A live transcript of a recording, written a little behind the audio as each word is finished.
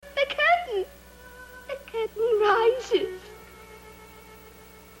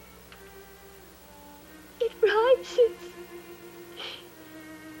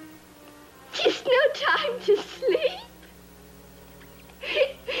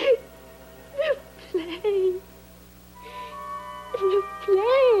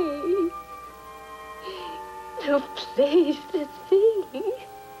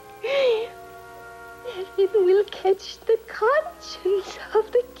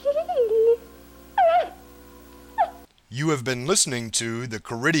have been listening to the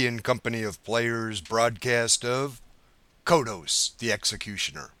Caridian Company of Players broadcast of Kodos, the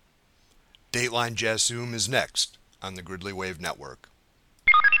Executioner. Dateline Jassoom is next on the Gridley Wave Network.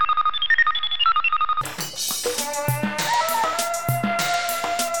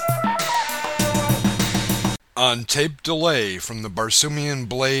 On tape delay from the Barsoomian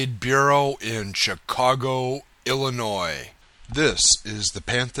Blade Bureau in Chicago, Illinois. This is the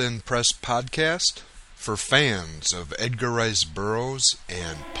Panthen Press podcast for fans of Edgar Rice Burroughs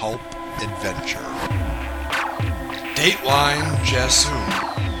and pulp adventure. Dateline Jassoom.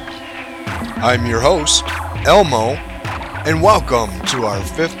 I'm your host, Elmo, and welcome to our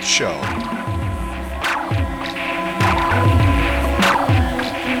 5th show.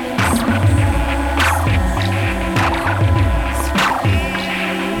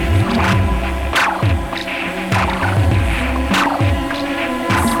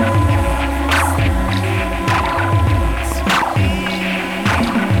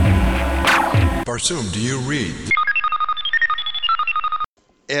 Barsoom, do you read?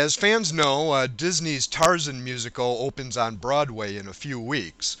 As fans know, Disney's Tarzan musical opens on Broadway in a few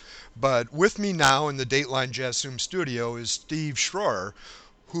weeks. But with me now in the Dateline Jassoom studio is Steve Schroer,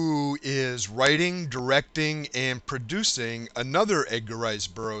 who is writing, directing, and producing another Edgar Rice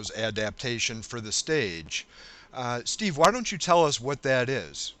Burroughs adaptation for the stage. Steve, why don't you tell us what that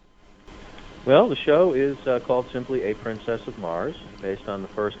is? Well, the show is called simply A Princess of Mars, based on the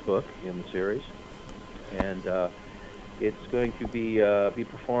first book in the series. And it's going to be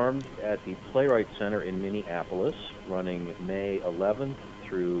performed at the Playwright Center in Minneapolis, running May 11th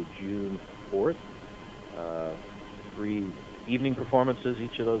through June 4th. 3 evening performances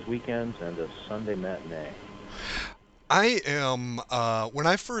each of those weekends and a Sunday matinee. When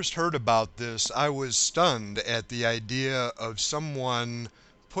I first heard about this, I was stunned at the idea of someone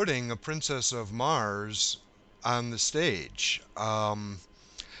putting A Princess of Mars on the stage.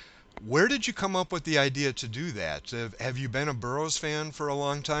 Where did you come up with the idea to do that? Have you been a Burroughs fan for a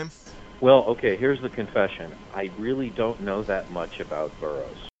long time? Well, okay, here's the confession. I really don't know that much about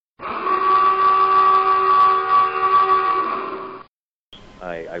Burroughs.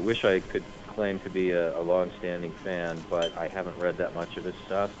 I wish I could claim to be a long-standing fan, but I haven't read that much of his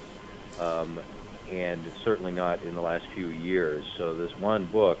stuff, and certainly not in the last few years. So this one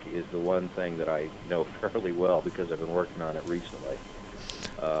book is the one thing that I know fairly well because I've been working on it recently.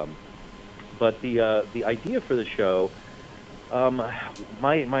 But the idea for the show,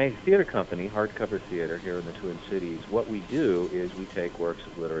 my theater company, Hardcover Theater, here in the Twin Cities, what we do is we take works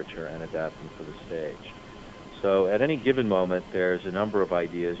of literature and adapt them for the stage. So at any given moment, there's a number of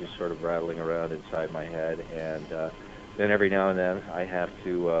ideas just sort of rattling around inside my head, and then every now and then I have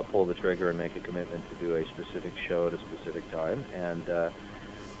to pull the trigger and make a commitment to do a specific show at a specific time.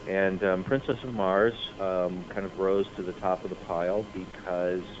 And Princess of Mars kind of rose to the top of the pile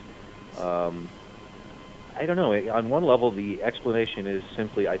because I don't know. On one level, the explanation is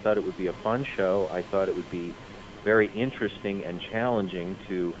simply I thought it would be a fun show. I thought it would be very interesting and challenging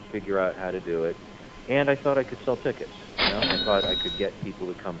to figure out how to do it. And I thought I could sell tickets. I thought I could get people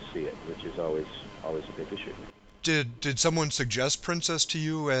to come see it, which is always a big issue. Did someone suggest Princess to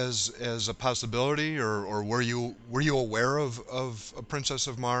you as a possibility, or were you aware of A Princess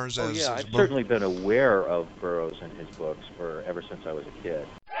of Mars as? Yeah, I've certainly been aware of Burroughs and his books ever since I was a kid.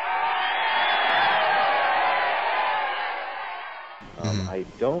 I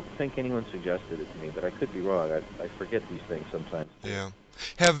don't think anyone suggested it to me, but I could be wrong. I forget these things sometimes. Yeah.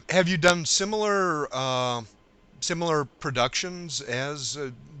 Have you done similar productions as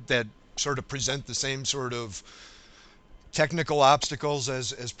that sort of present the same sort of technical obstacles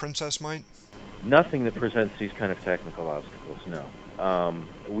as Princess might? Nothing that presents these kind of technical obstacles, no.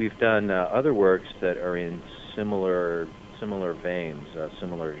 We've done other works that are in similar veins,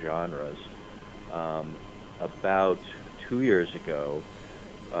 similar genres. About 2 years ago,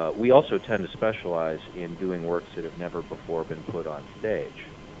 we also tend to specialize in doing works that have never before been put on stage,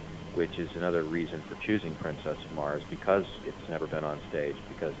 which is another reason for choosing Princess of Mars, because it's never been on stage,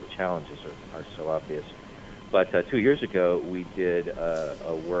 because the challenges are so obvious. But 2 years ago, we did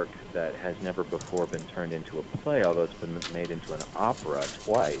a work that has never before been turned into a play, although it's been made into an opera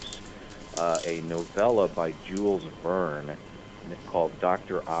twice, a novella by Jules Verne called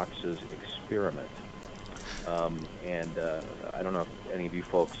Dr. Ox's Experiment. And I don't know if any of you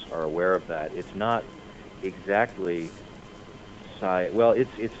folks are aware of that. It's not exactly well,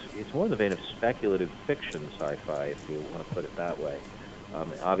 it's more in the vein of speculative fiction sci-fi, if you want to put it that way.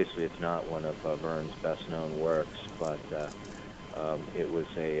 Obviously, it's not one of Verne's best-known works, but it was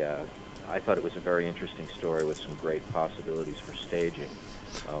I thought it was a very interesting story with some great possibilities for staging.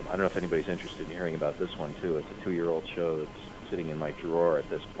 I don't know if anybody's interested in hearing about this one too. It's a 2-year-old show that's sitting in my drawer at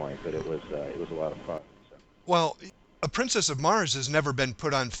this point, but it was a lot of fun. So. Well, A Princess of Mars has never been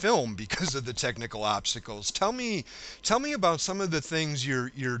put on film because of the technical obstacles. Tell me about some of the things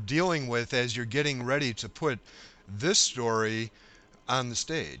you're dealing with as you're getting ready to put this story on the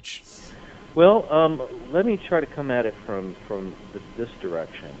stage. Well, let me try to come at it from this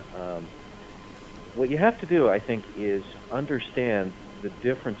direction. What you have to do, I think, is understand the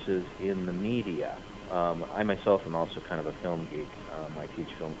differences in the media. I myself am also kind of a film geek. I teach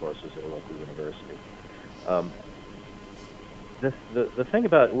film courses at a local university. Um, the thing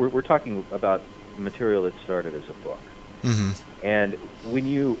about we're talking about material that started as a book, Mm-hmm. and when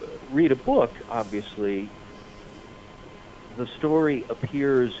you read a book, obviously the story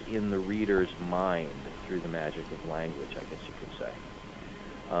appears in the reader's mind through the magic of language, I guess you could say.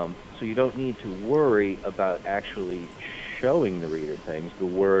 So you don't need to worry about actually showing the reader things. The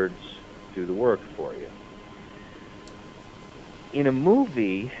words do the work for you. In a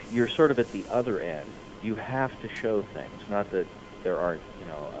movie, you're sort of at the other end. You have to show things. Not that there aren't,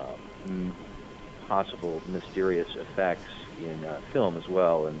 possible mysterious effects in film as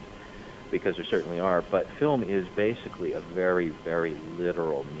well, and because there certainly are. But film is basically a very, very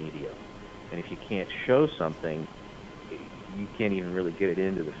literal medium, and if you can't show something, you can't even really get it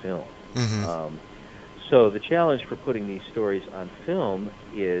into the film. Mm-hmm. Um, so the challenge for putting these stories on film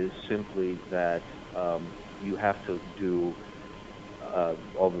is simply that you have to do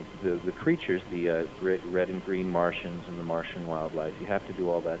all the creatures, the red and green Martians and the Martian wildlife. You have to do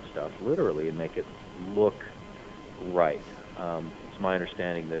all that stuff literally and make it look right. It's my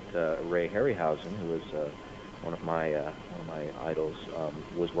understanding that Ray Harryhausen, who was one of my idols,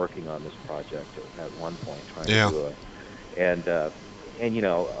 was working on this project at one point, trying to Yeah. do a and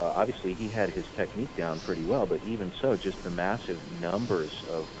obviously he had his technique down pretty well, but even so, just the massive numbers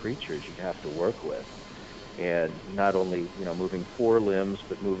of creatures you have to work with, and not only moving 4 limbs,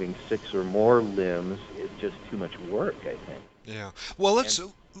 but moving 6 or more limbs is just too much work, I think. Yeah. Well,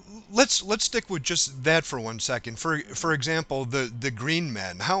 And let's stick with just that for 1 second. For example, the Green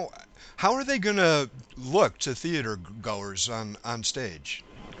Men. How are they going to look to theater goers on stage?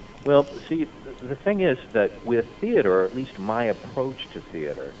 well, see, the thing is that with theater, or at least my approach to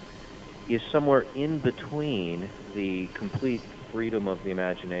theater, is somewhere in between the complete freedom of the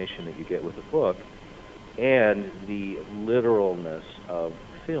imagination that you get with a book and the literalness of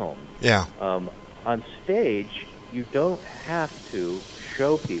film. Yeah. Um, on stage, you don't have to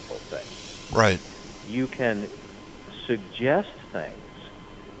show people things. Right. You can suggest things.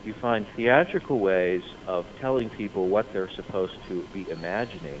 You find theatrical ways of telling people what they're supposed to be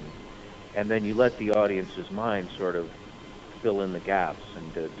imagining, and then you let the audience's mind sort of fill in the gaps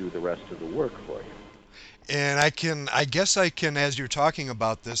and do the rest of the work for you. And I guess I can, as you're talking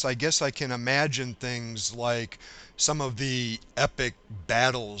about this, I guess I can imagine things like some of the epic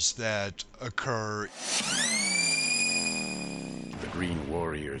battles that occur. The Green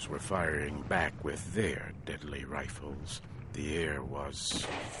Warriors were firing back with their deadly rifles. The air was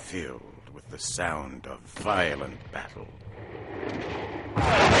filled with the sound of violent battle.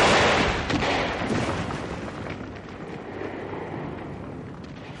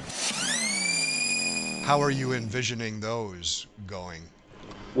 How are you envisioning those going?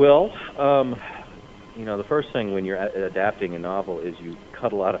 Well, the first thing when you're adapting a novel is you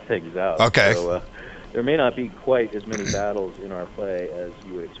cut a lot of things out. Okay. So there may not be quite as many battles in our play as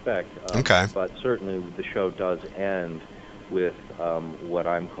you would expect, Okay. but certainly the show does end with what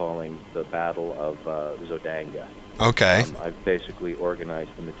I'm calling the Battle of Zodanga. Okay. I've basically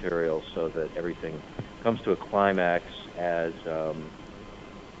organized the material so that everything comes to a climax as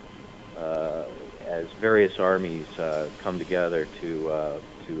various armies come together to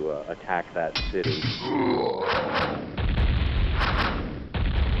attack that city.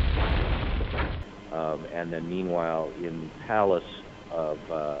 And then, meanwhile, in the palace of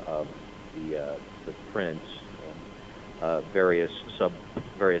the prince, various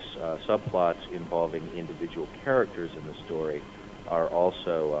subplots involving individual characters in the story are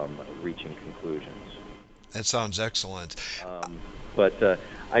also reaching conclusions. That sounds excellent. But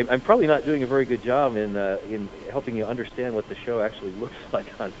I'm probably not doing a very good job in helping you understand what the show actually looks like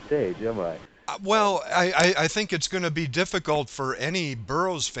on stage, am I? Well, I think it's going to be difficult for any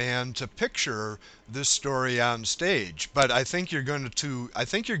Burroughs fan to picture this story on stage, but I think you're going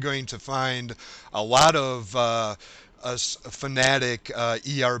to find a lot of us fanatic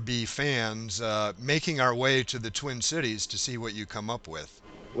ERB fans making our way to the Twin Cities to see what you come up with.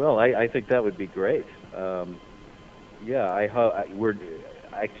 Well, I think that would be great. Yeah,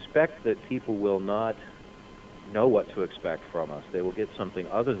 I expect that people will not know what to expect from us. They will get something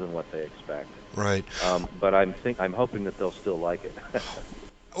other than what they expect. Right. But I'm hoping that they'll still like it.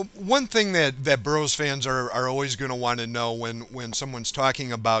 One thing that Burroughs fans are always going to want to know when someone's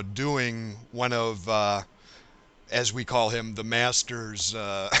talking about doing one of, as we call him, the master's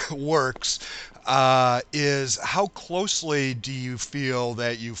works, is how closely do you feel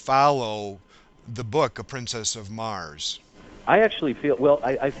that you follow the book, A Princess of Mars? I actually feel, well,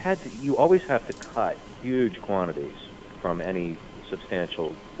 I've had to, you always have to cut huge quantities from any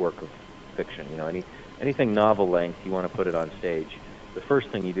substantial work of fiction. Anything novel length, you want to put it on stage. The first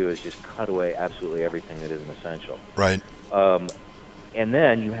thing you do is just cut away absolutely everything that isn't essential. Right. And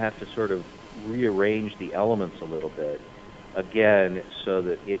then you have to sort of rearrange the elements a little bit, again, so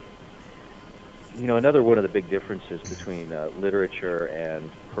that another one of the big differences between literature and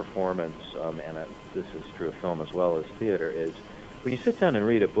performance, and this is true of film as well as theater, is when you sit down and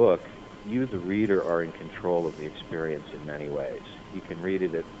read a book, you, the reader, are in control of the experience in many ways. You can read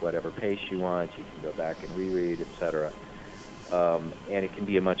it at whatever pace you want, you can go back and reread, etc. And it can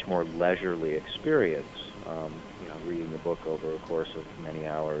be a much more leisurely experience, reading the book over a course of many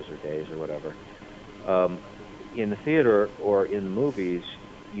hours or days or whatever. In the theater or in the movies,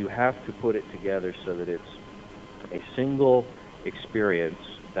 you have to put it together so that it's a single experience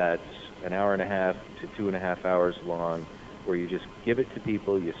that's an hour and a half to 2.5 hours long, where you just give it to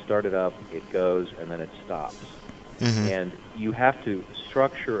people, you start it up, it goes, and then it stops. Mm-hmm. And you have to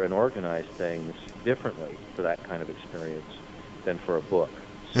structure and organize things differently for that kind of experience than for a book.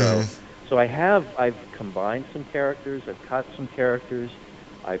 So I've combined some characters, I've cut some characters,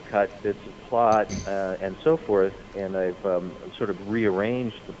 I've cut bits of plot and so forth, and I've sort of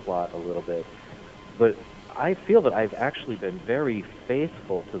rearranged the plot a little bit. But I feel that I've actually been very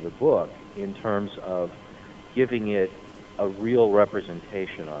faithful to the book in terms of giving it a real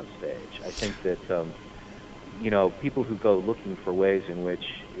representation on stage. I think that people who go looking for ways in which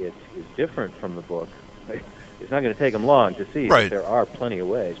it is different from the book, it's not going to take them long to see Right. that there are plenty of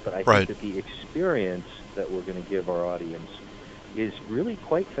ways. But I Right. think that the experience that we're going to give our audience is really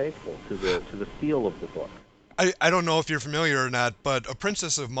quite faithful to the feel of the book. I don't know if you're familiar or not, but A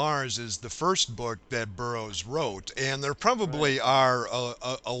Princess of Mars is the first book that Burroughs wrote, and there probably are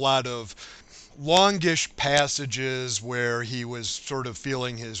a lot of longish passages where he was sort of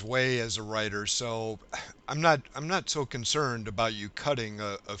feeling his way as a writer. So I'm not so concerned about you cutting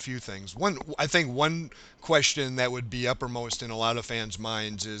a few things. I think one question that would be uppermost in a lot of fans'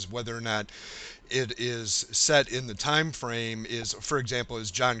 minds is whether or not it is set in the time frame. Is, for example, is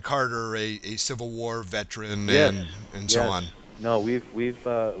John Carter a Civil War veteran? Yes. And so on? No, we've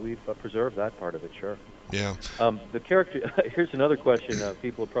preserved that part of it. Sure. Yeah. The character. Here's another question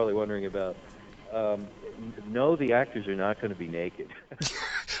people are probably wondering about. No, the actors are not going to be naked.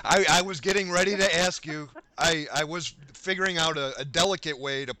 I was getting ready to ask you. I was figuring out a delicate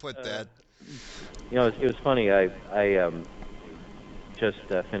way to put that. It was funny. I just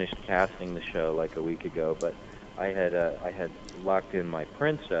finished casting the show like a week ago, but I had locked in my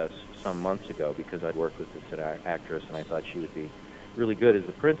princess some months ago because I'd worked with this actress and I thought she would be really good as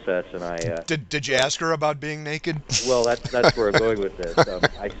the princess. And I did you ask her about being naked? Well, that's where I'm going with this.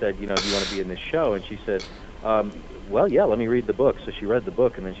 I said, do you want to be in this show? And she said, well, yeah, let me read the book. So she read the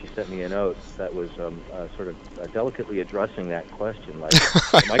book, and then she sent me a note that was sort of delicately addressing that question, like,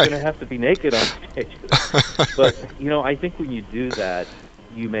 am I going to have to be naked on stage? But, I think when you do that,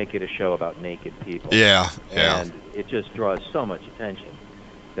 you make it a show about naked people. Yeah. And it just draws so much attention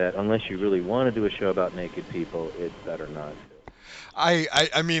that unless you really want to do a show about naked people, it's better not.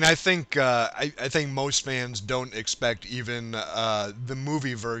 I mean, I think most fans don't expect even the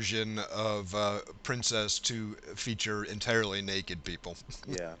movie version of Princess to feature entirely naked people.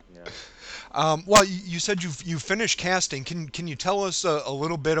 Yeah. Well, you said you finished casting. Can you tell us a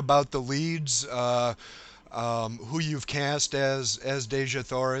little bit about the leads, who you've cast as Dejah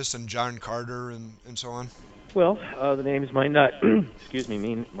Thoris and John Carter and so on? Well, the names might not,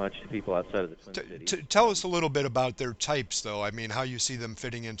 mean much to people outside of the Twin Cities. Tell us a little bit about their types, though. I mean, how you see them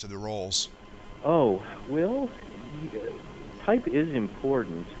fitting into the roles. Oh, well, type is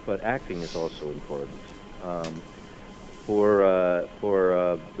important, but acting is also important. For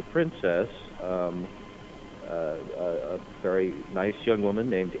the princess, a very nice young woman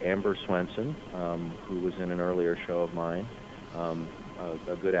named Amber Swenson, who was in an earlier show of mine,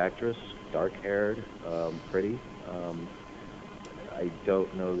 a good actress, dark-haired, pretty. I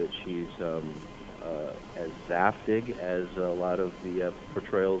don't know that she's as zaftig as a lot of the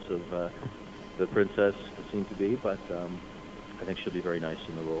portrayals of the princess seem to be, but I think she'll be very nice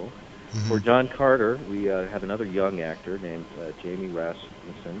in the role. Mm-hmm. For John Carter, we have another young actor named Jamie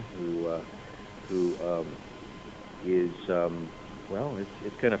Rasmussen, who is, well,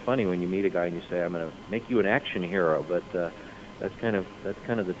 it's kind of funny when you meet a guy and you say, "I'm going to make you an action hero," but that's kind of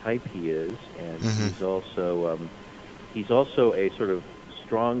the type he is, and he's also a sort of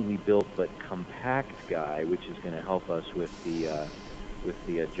strongly built but compact guy, which is going to help us with the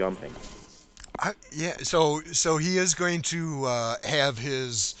jumping. Yeah, so he is going to have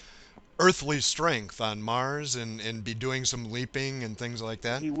his earthly strength on Mars and be doing some leaping and things like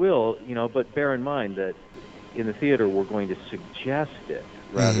that. He will, but bear in mind that in the theater we're going to suggest it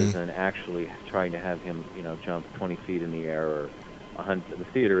rather than actually trying to have him, jump 20 feet in the air or 100. The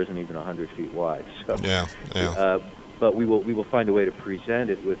theater isn't even 100 feet wide, so yeah. But we will find a way to present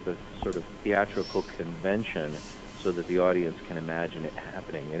it with a sort of theatrical convention so that the audience can imagine it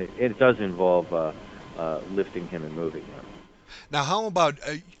happening, and it does involve lifting him and moving him. Now, how about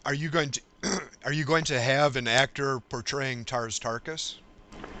are you going to are you going to have an actor portraying Tars Tarkas?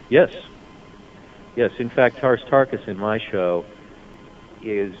 Yes. In fact, Tars Tarkas in my show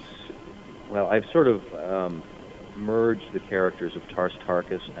is, well, I've sort of merged the characters of Tars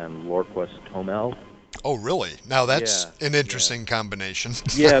Tarkas and Lorquas Tomel. Oh, really? Now that's an interesting combination.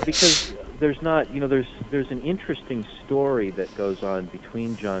 Yeah, because there's not, there's an interesting story that goes on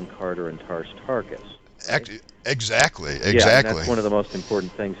between John Carter and Tars Tarkas. Right? Exactly. Yeah, and that's one of the most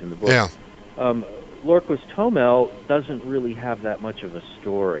important things in the book. Yeah. Lorquas Tomel doesn't really have that much of a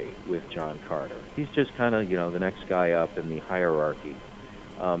story with John Carter. He's just kind of, the next guy up in the hierarchy.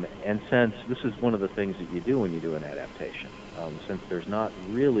 And since this is one of the things that you do when you do an adaptation, since there's not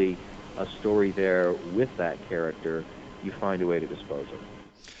really a story there with that character, you find a way to dispose of it.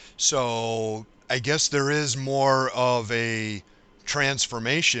 So I guess there is more of a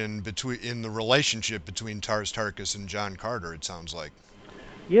transformation in the relationship between Tars Tarkas and John Carter, it sounds like.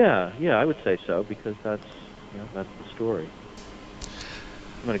 Yeah, I would say so, because that's the story.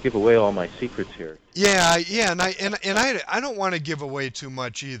 I'm going to give away all my secrets here. Yeah, and I don't want to give away too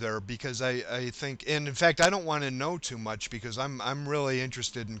much either, because I think, and in fact I don't want to know too much, because I'm really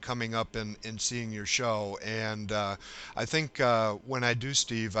interested in coming up and seeing your show, and I think when I do,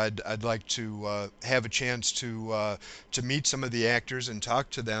 Steve, I'd like to have a chance to meet some of the actors and talk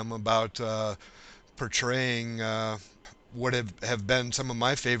to them about portraying what have been some of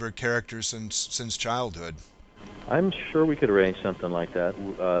my favorite characters since childhood. I'm sure we could arrange something like that.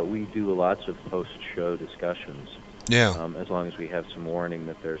 We do lots of post-show discussions. Yeah. As long as we have some warning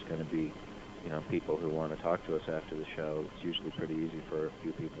that there's going to be, people who want to talk to us after the show, it's usually pretty easy for a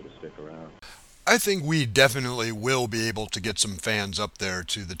few people to stick around. I think we definitely will be able to get some fans up there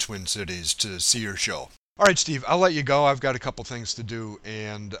to the Twin Cities to see your show. All right, Steve, I'll let you go. I've got a couple things to do,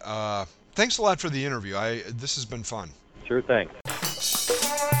 and thanks a lot for the interview. This has been fun. Sure thing.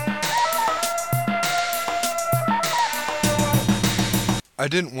 I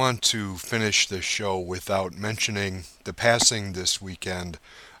didn't want to finish this show without mentioning the passing this weekend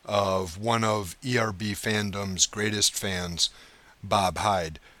of one of ERB fandom's greatest fans, Bob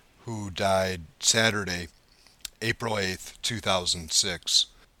Hyde, who died Saturday, April 8th, 2006.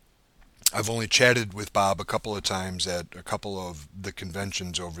 I've only chatted with Bob a couple of times at a couple of the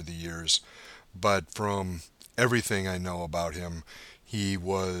conventions over the years, but from everything I know about him, he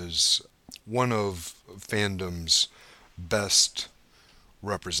was one of fandom's best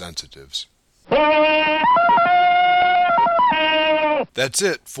representatives. That's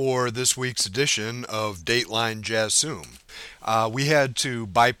it for this week's edition of Dateline Jassoom. We had to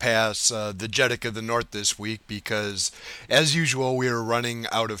bypass the Jeddick of the North this week because, as usual, we are running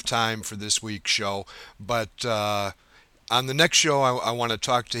out of time for this week's show. But on the next show, I want to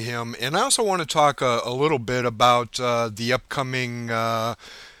talk to him, and I also want to talk a little bit about the upcoming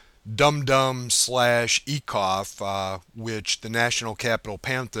Dum Dum / ECOF, which the National Capital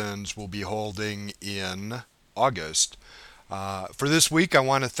Pantheons will be holding in August. For this week, I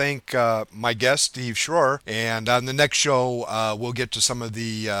want to thank my guest, Steve Schroer, and on the next show, we'll get to some of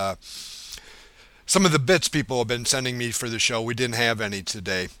the bits people have been sending me for the show. We didn't have any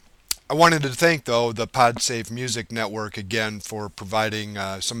today. I wanted to thank, though, the PodSafe Music Network again for providing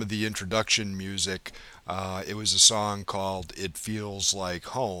some of the introduction music. It was a song called It Feels Like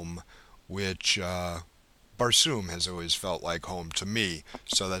Home, which Barsoom has always felt like home to me,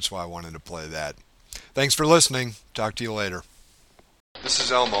 so that's why I wanted to play that. Thanks for listening. Talk to you later. This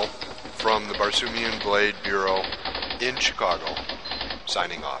is Elmo from the Barsoomian Blade Bureau in Chicago,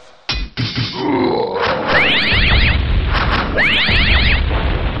 signing off.